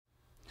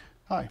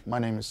Hi, my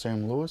name is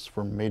Sam Lewis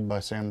from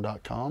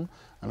madebysam.com,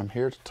 and I'm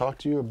here to talk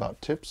to you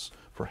about tips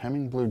for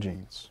hemming blue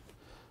jeans.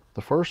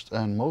 The first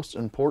and most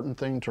important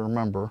thing to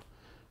remember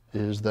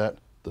is that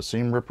the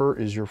seam ripper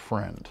is your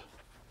friend.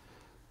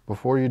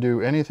 Before you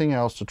do anything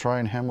else to try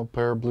and hem a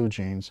pair of blue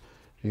jeans,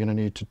 you're going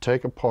to need to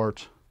take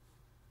apart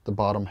the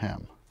bottom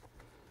hem.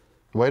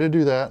 The way to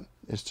do that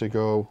is to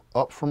go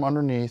up from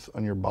underneath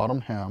on your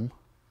bottom hem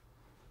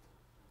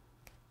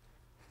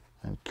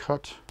and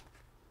cut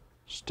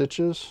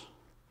stitches.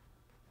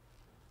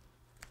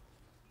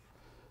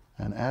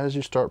 And as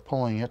you start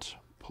pulling it,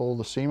 pull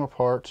the seam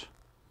apart.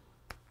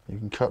 You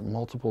can cut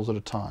multiples at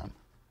a time.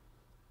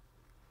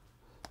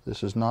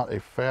 This is not a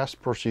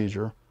fast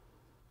procedure,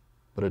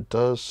 but it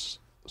does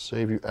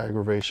save you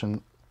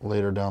aggravation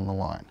later down the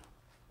line.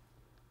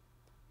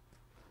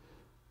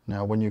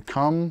 Now, when you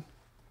come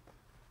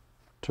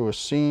to a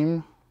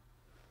seam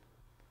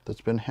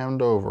that's been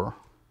hemmed over,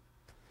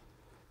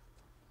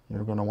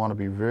 you're going to want to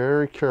be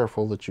very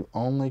careful that you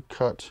only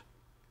cut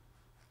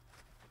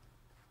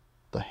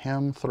the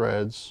hem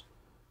threads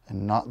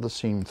and not the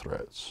seam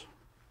threads.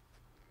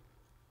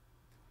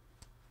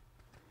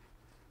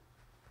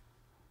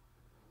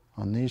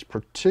 On these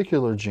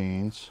particular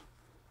jeans,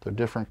 they're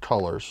different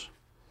colors,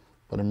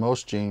 but in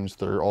most jeans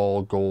they're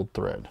all gold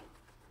thread.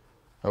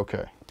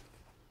 Okay,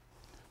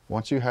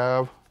 once you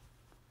have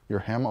your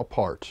hem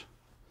apart,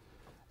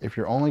 if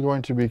you're only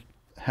going to be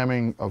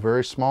hemming a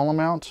very small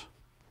amount,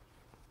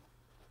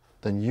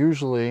 then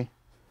usually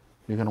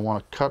you're going to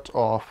want to cut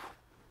off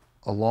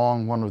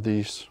along one of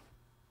these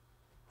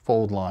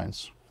fold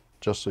lines,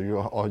 just so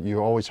you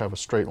always have a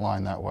straight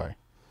line that way.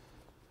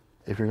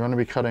 If you're going to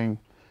be cutting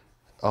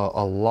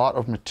a lot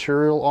of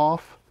material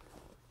off,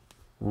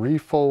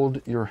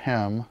 refold your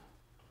hem,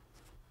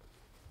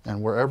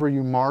 and wherever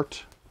you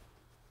marked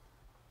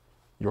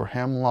your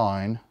hem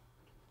line,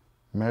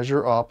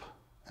 measure up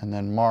and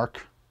then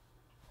mark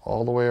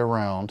all the way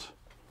around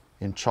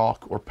in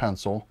chalk or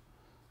pencil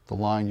the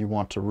line you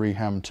want to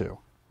rehem to.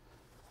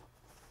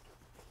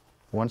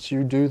 Once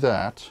you do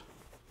that,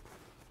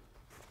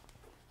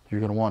 you're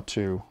going to want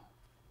to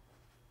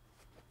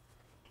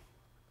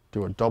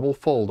do a double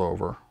fold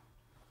over,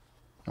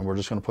 and we're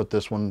just going to put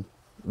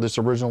this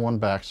original one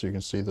back so you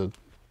can see the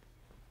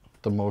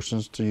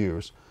motions to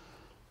use.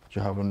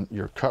 You have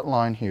your cut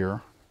line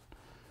here.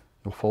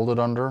 You'll fold it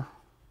under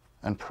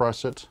and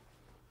press it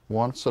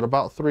once at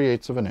about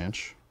 3/8 of an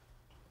inch.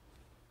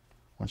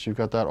 Once you've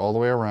got that all the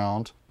way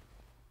around,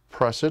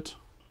 press it.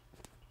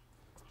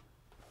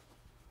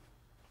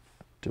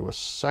 Do a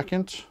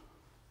second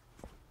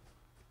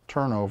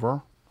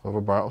turnover of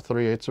about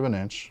 3/8 of an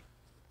inch.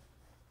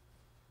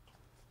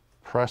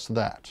 Press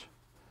that.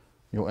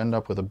 You'll end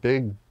up with a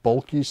big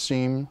bulky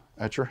seam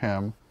at your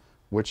hem,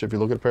 which if you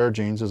look at a pair of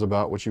jeans is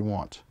about what you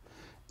want.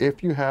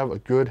 If you have a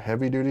good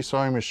heavy-duty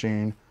sewing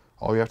machine,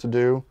 all you have to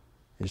do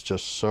is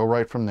just sew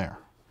right from there.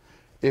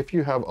 If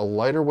you have a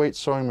lighter weight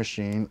sewing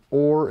machine,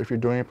 or if you're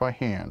doing it by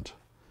hand,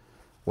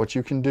 what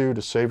you can do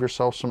to save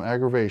yourself some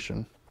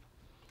aggravation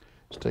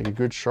is take a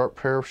good sharp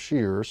pair of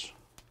shears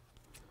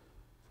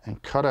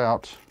and cut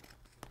out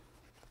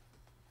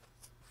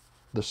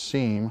the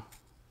seam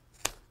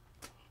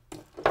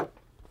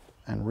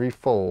and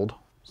refold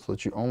so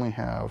that you only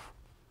have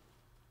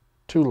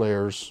 2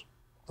 layers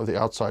of the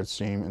outside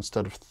seam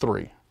instead of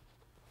 3.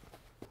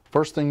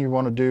 First thing you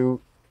want to do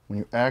when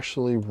you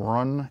actually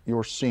run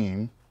your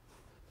seam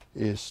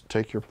is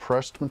take your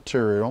pressed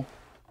material,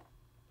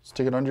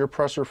 stick it under your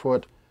presser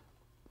foot,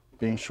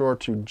 being sure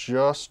to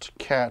just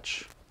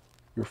catch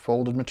your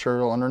folded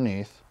material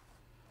underneath,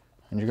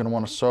 and you're going to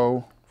want to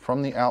sew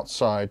from the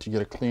outside to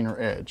get a cleaner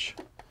edge.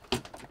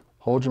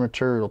 Hold your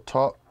material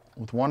taut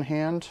with one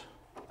hand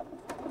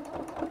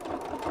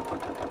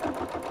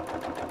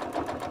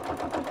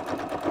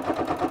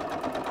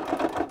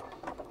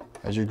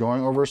as you're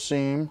going over a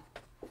seam.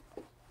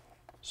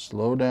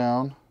 Slow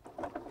down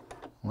and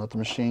let the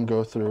machine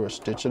go through a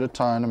stitch at a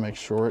time to make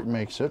sure it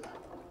makes it.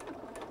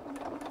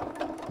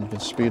 You can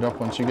speed up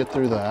once you get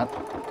through that.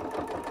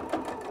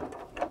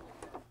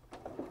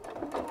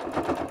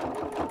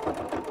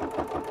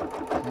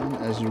 And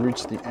as you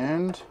reach the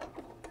end,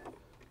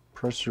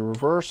 press your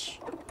reverse,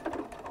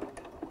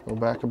 go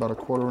back about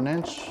 1/4 of an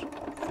inch,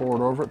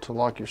 forward over it to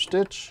lock your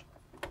stitch.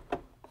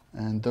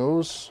 And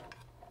those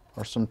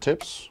are some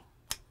tips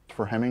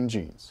for hemming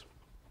jeans.